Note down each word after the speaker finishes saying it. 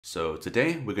So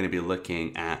today we're going to be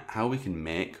looking at how we can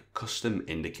make custom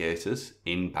indicators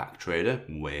in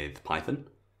Backtrader with Python.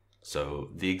 So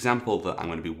the example that I'm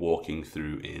going to be walking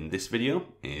through in this video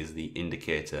is the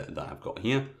indicator that I've got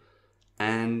here.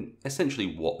 And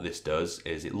essentially what this does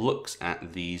is it looks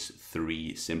at these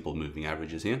three simple moving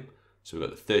averages here. So we've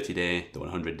got the 30-day, the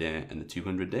 100-day, and the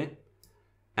 200-day.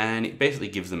 And it basically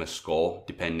gives them a score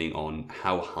depending on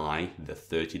how high the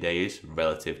 30-day is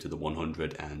relative to the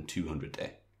 100 and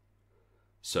 200-day.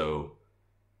 So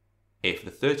if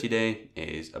the 30-day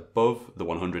is above the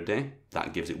 100-day,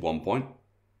 that gives it 1 point.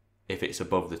 If it's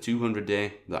above the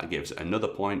 200-day, that gives it another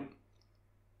point.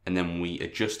 And then we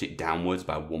adjust it downwards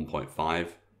by 1.5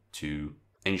 to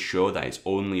ensure that it's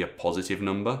only a positive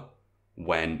number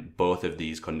when both of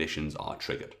these conditions are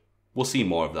triggered. We'll see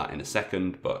more of that in a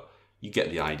second, but you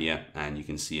get the idea and you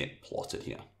can see it plotted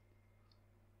here.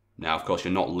 Now, of course,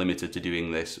 you're not limited to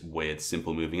doing this with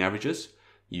simple moving averages.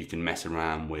 You can mess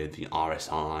around with the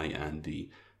RSI and the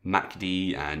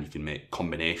MACD, and you can make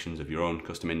combinations of your own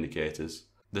custom indicators.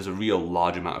 There's a real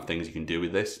large amount of things you can do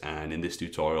with this, and in this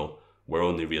tutorial, we're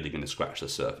only really going to scratch the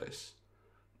surface.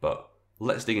 But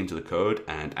let's dig into the code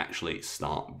and actually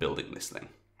start building this thing.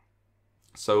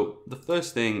 So the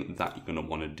first thing that you're going to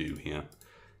want to do here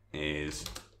is,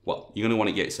 well, you're going to want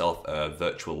to get yourself a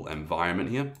virtual environment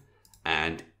here,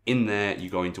 and in there,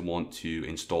 you're going to want to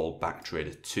install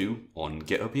Backtrader 2 on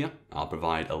GitHub here. I'll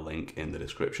provide a link in the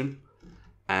description.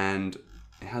 And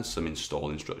it has some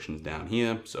install instructions down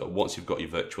here. So once you've got your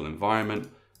virtual environment,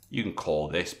 you can call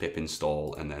this pip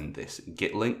install and then this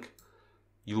git link.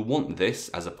 You'll want this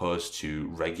as opposed to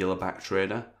regular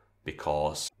Backtrader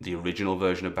because the original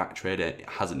version of Backtrader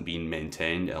hasn't been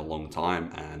maintained in a long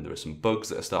time and there are some bugs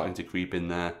that are starting to creep in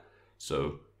there.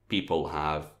 So people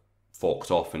have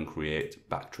forked off and create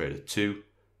Backtrader 2,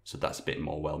 so that's a bit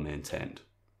more well maintained.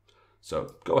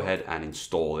 So go ahead and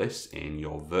install this in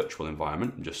your virtual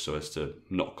environment just so as to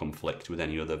not conflict with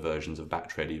any other versions of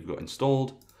Backtrader you've got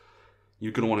installed.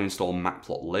 You're going to want to install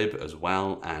matplotlib as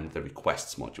well and the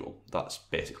requests module. That's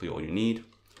basically all you need.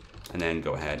 And then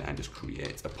go ahead and just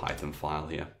create a Python file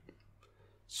here.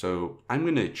 So I'm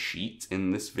going to cheat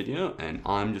in this video and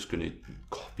I'm just going to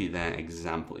copy their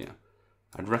example here.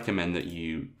 I'd recommend that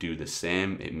you do the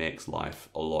same. It makes life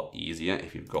a lot easier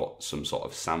if you've got some sort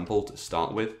of sample to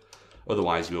start with.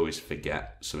 Otherwise, you always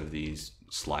forget some of these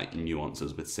slight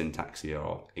nuances with syntax here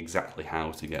or exactly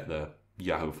how to get the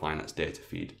Yahoo Finance data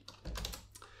feed.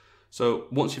 So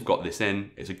once you've got this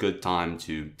in, it's a good time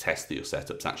to test that your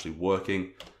setup's actually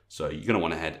working. So you're going to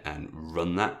want to head and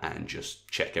run that and just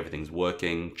check everything's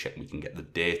working, check we can get the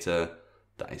data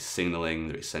that is signaling,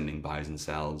 that is sending buys and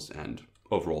sells, and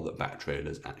overall that Backtrader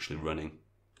is actually running.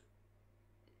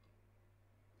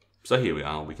 So here we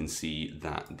are, we can see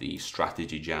that the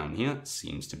strategy down here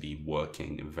seems to be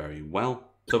working very well.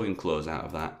 So we can close out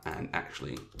of that and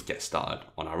actually get started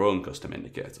on our own custom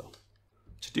indicator.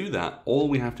 To do that, all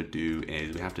we have to do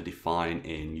is we have to define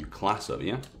a new class over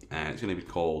here, and it's going to be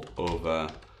called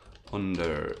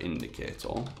over/under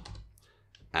indicator,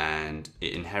 and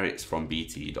it inherits from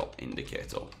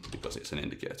bt.indicator because it's an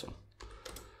indicator.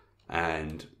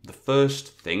 And the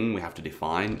first thing we have to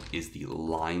define is the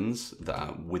lines that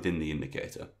are within the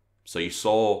indicator. So you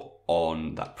saw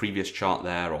on that previous chart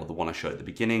there, or the one I showed at the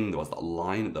beginning, there was that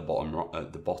line at the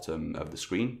bottom of the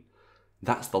screen.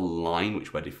 That's the line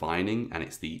which we're defining, and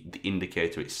it's the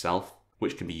indicator itself,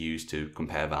 which can be used to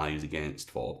compare values against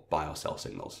for buy or sell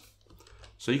signals.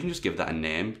 So you can just give that a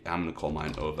name. I'm going to call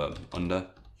mine over/under.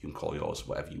 You can call yours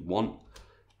whatever you want.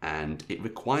 And it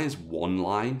requires one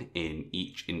line in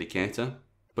each indicator,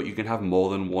 but you can have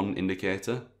more than one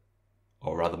indicator,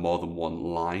 or rather more than one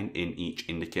line in each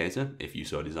indicator if you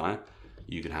so desire.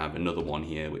 You can have another one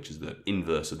here which is the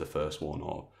inverse of the first one,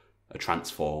 or a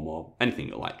transform, or anything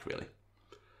you like really.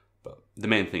 But the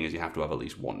main thing is you have to have at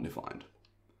least one defined.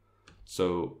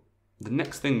 So the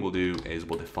next thing we'll do is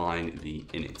we'll define the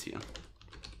init here.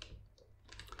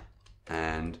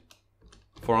 And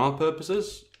for our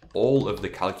purposes, all of the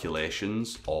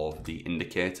calculations of the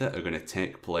indicator are going to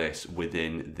take place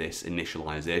within this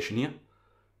initialization here.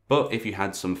 But if you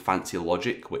had some fancy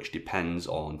logic which depends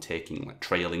on taking like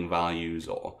trailing values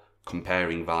or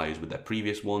comparing values with their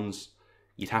previous ones,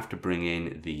 you'd have to bring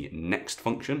in the next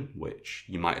function, which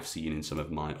you might have seen in some of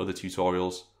my other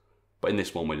tutorials. But in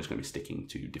this one, we're just going to be sticking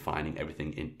to defining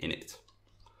everything in init.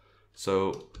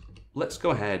 So let's go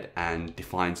ahead and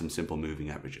define some simple moving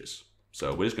averages.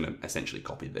 So we're just going to essentially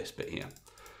copy this bit here.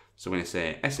 So we're going to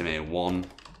say SMA1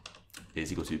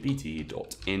 is equal to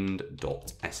bt.ind.sma,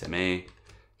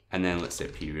 and then let's say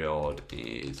period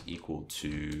is equal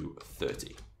to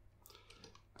 30.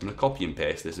 I'm going to copy and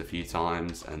paste this a few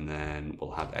times, and then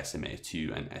we'll have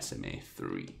SMA2 and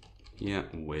SMA3 here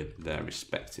with their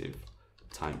respective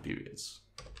time periods.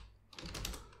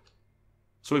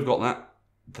 So we've got that.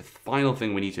 The final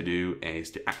thing we need to do is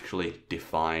to actually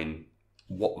define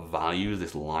what value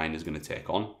this line is going to take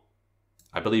on.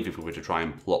 I believe if we were to try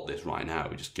and plot this right now, it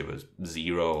would just give us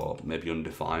 0 or maybe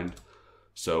undefined.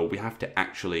 So we have to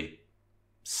actually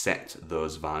set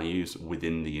those values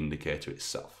within the indicator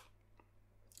itself.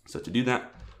 So to do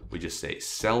that, we just say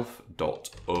self.l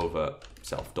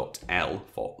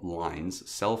for lines,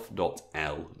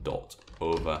 self.l.over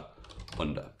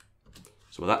under.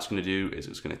 So what that's going to do is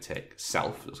it's going to take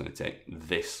self, it's going to take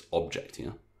this object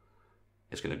here.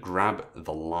 It's going to grab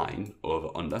the line over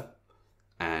under,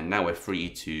 and now we're free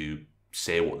to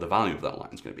say what the value of that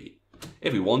line is going to be.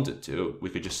 If we wanted to, we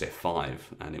could just say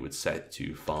 5 and it would set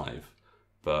to 5.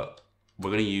 But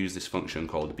we're going to use this function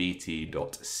called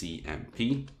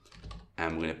bt.cmp,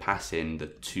 and we're going to pass in the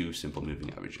 2 simple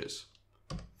moving averages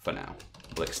for now.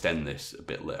 We'll extend this a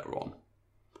bit later on.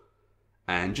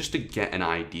 And just to get an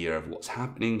idea of what's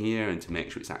happening here and to make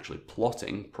sure it's actually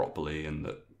plotting properly and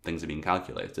that things are being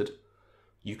calculated,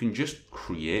 you can just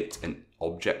create an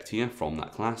object here from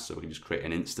that class. So we can just create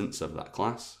an instance of that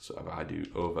class. So if I do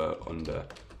over under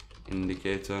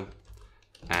indicator,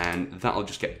 and that'll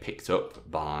just get picked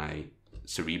up by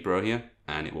Cerebro here,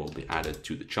 and it will be added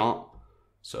to the chart.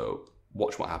 So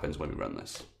watch what happens when we run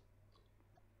this.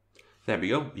 There we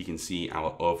go. You can see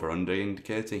our over under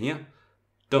indicator here.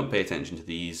 Don't pay attention to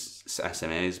these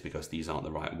SMAs because these aren't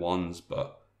the right ones,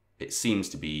 but it seems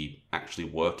to be actually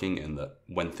working in that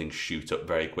when things shoot up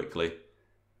very quickly,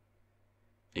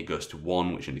 it goes to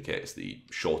 1, which indicates the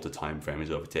shorter time frame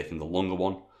is overtaking the longer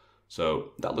one.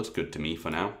 So that looks good to me for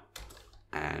now.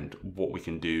 And what we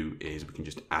can do is we can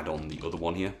just add on the other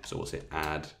one here. So we'll say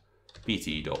add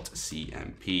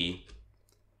bt.cmp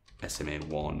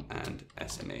SMA1 and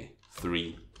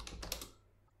SMA3.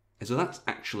 And so that's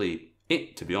actually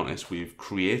it, to be honest. We've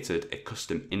created a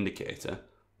custom indicator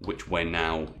which we're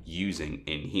now using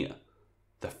in here.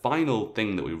 The final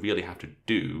thing that we really have to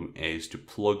do is to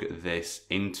plug this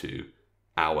into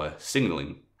our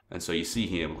signaling. And so you see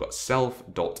here we've got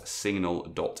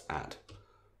self.signal.add.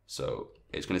 So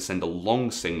it's going to send a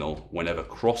long signal whenever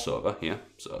crossover here.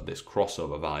 So this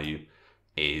crossover value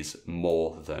is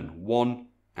more than 1,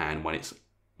 and when it's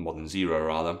more than 0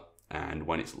 rather, and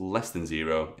when it's less than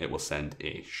 0, it will send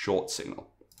a short signal.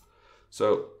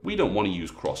 So we don't want to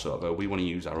use crossover, we want to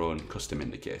use our own custom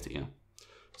indicator here.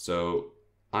 So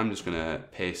I'm just going to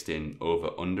paste in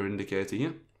over under indicator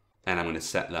here, and I'm going to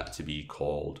set that to be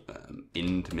called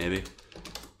ind maybe,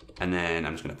 and then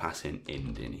I'm just going to pass in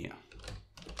ind in here.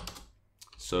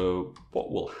 So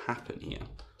what will happen here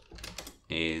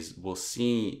is we'll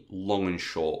see long and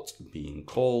short being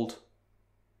called,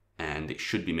 and it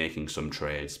should be making some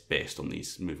trades based on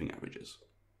these moving averages.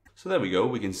 So there we go,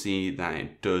 we can see that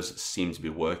it does seem to be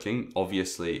working.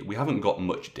 Obviously, we haven't got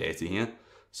much data here,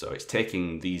 so it's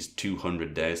taking these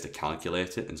 200 days to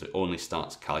calculate it, and so it only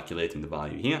starts calculating the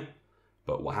value here.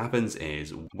 But what happens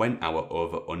is when our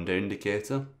over-under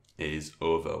indicator is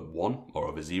over 1 or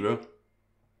over 0,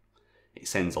 it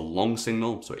sends a long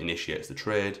signal, so it initiates the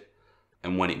trade,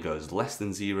 and when it goes less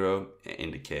than 0, it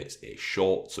indicates a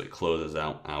short, so it closes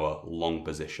out our long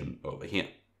position over here.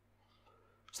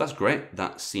 So that's great,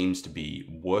 that seems to be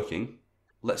working.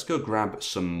 Let's go grab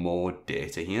some more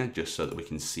data here, just so that we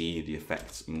can see the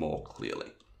effects more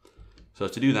clearly. So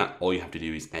to do that, all you have to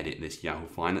do is edit this Yahoo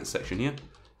Finance section here.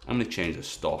 I'm going to change the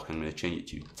stock, I'm going to change it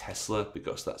to Tesla,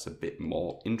 because that's a bit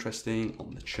more interesting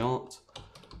on the chart.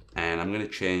 And I'm going to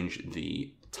change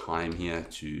the time here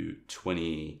to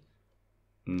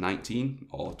 2019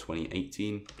 or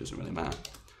 2018, doesn't really matter.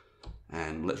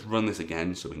 And let's run this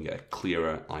again so we can get a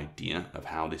clearer idea of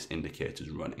how this indicator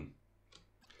is running.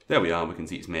 There we are, we can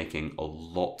see it's making a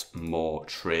lot more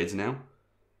trades now.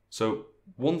 So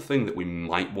one thing that we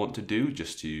might want to do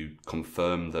just to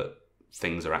confirm that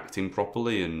things are acting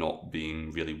properly and not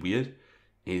being really weird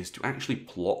is to actually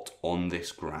plot on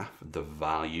this graph the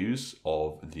values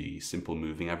of the simple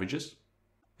moving averages.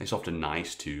 It's often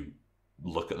nice to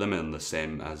look at them in the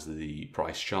same as the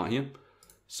price chart here.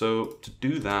 So to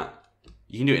do that,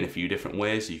 you can do it in a few different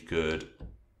ways. You could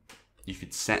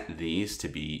set these to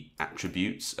be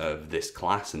attributes of this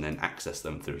class and then access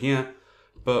them through here.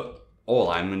 But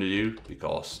all I'm going to do,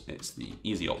 because it's the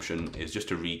easy option, is just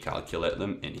to recalculate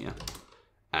them in here.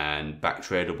 And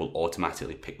Backtrader will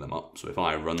automatically pick them up. So if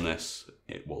I run this,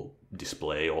 it will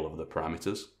display all of the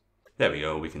parameters. There we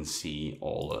go, we can see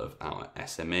all of our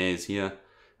SMAs here,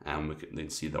 and we can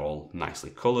see they're all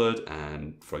nicely colored.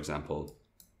 And for example,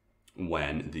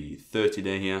 when the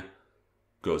 30-day here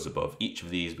goes above each of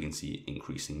these, we can see it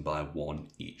increasing by 1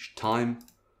 each time.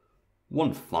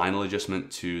 One final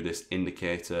adjustment to this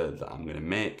indicator that I'm going to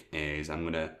make is I'm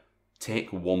going to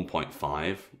take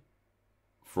 1.5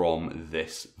 from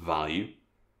this value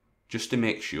just to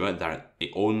make sure that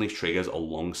it only triggers a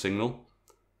long signal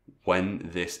when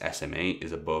this SMA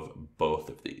is above both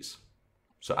of these.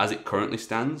 So as it currently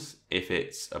stands, if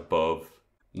it's above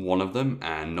one of them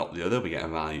and not the other, we get a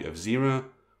value of 0,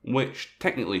 which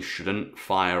technically shouldn't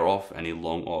fire off any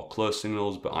long or close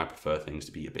signals, but I prefer things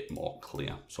to be a bit more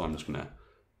clear. So I'm just going to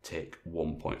take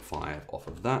 1.5 off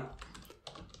of that.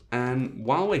 And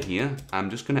while we're here, I'm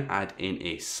just going to add in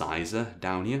a sizer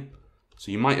down here.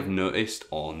 So you might have noticed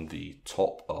on the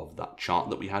top of that chart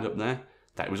that we had up there,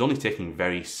 that it was only taking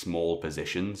very small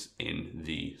positions in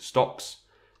the stocks.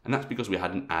 And that's because we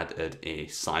hadn't added a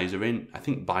sizer in. I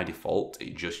think by default,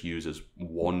 it just uses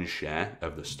 1 share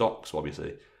of the stock. So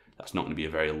obviously that's not going to be a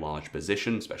very large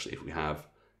position, especially if we have,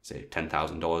 say,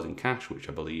 $10,000 in cash, which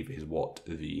I believe is what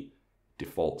the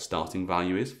default starting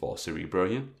value is for Cerebro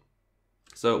here.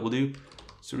 So we'll do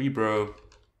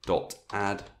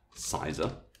cerebro.add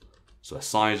sizer. So a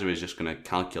sizer is just going to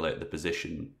calculate the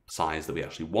position size that we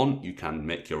actually want. You can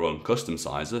make your own custom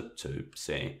sizer to,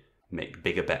 say, make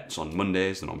bigger bets on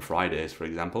Mondays than on Fridays, for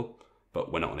example,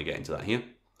 but we're not going to get into that here.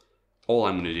 All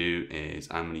I'm going to do is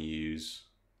I'm going to use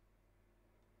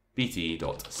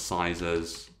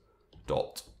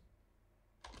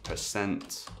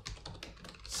bt.sizers.percent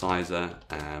sizer,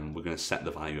 and we're going to set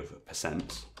the value of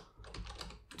percent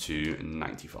to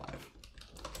 95.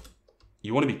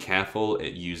 You want to be careful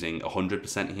at using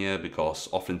 100% here because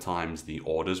oftentimes the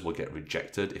orders will get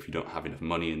rejected if you don't have enough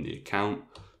money in the account.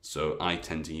 So I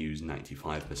tend to use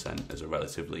 95% as a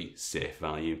relatively safe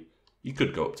value. You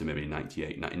could go up to maybe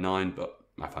 98, 99, but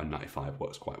I find 95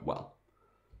 works quite well.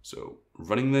 So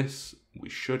running this, we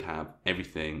should have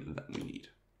everything that we need.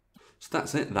 So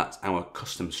that's it. That's our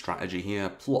custom strategy here,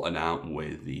 plotted out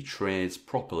with the trades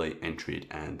properly entered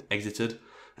and exited.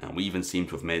 And we even seem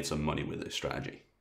to have made some money with this strategy.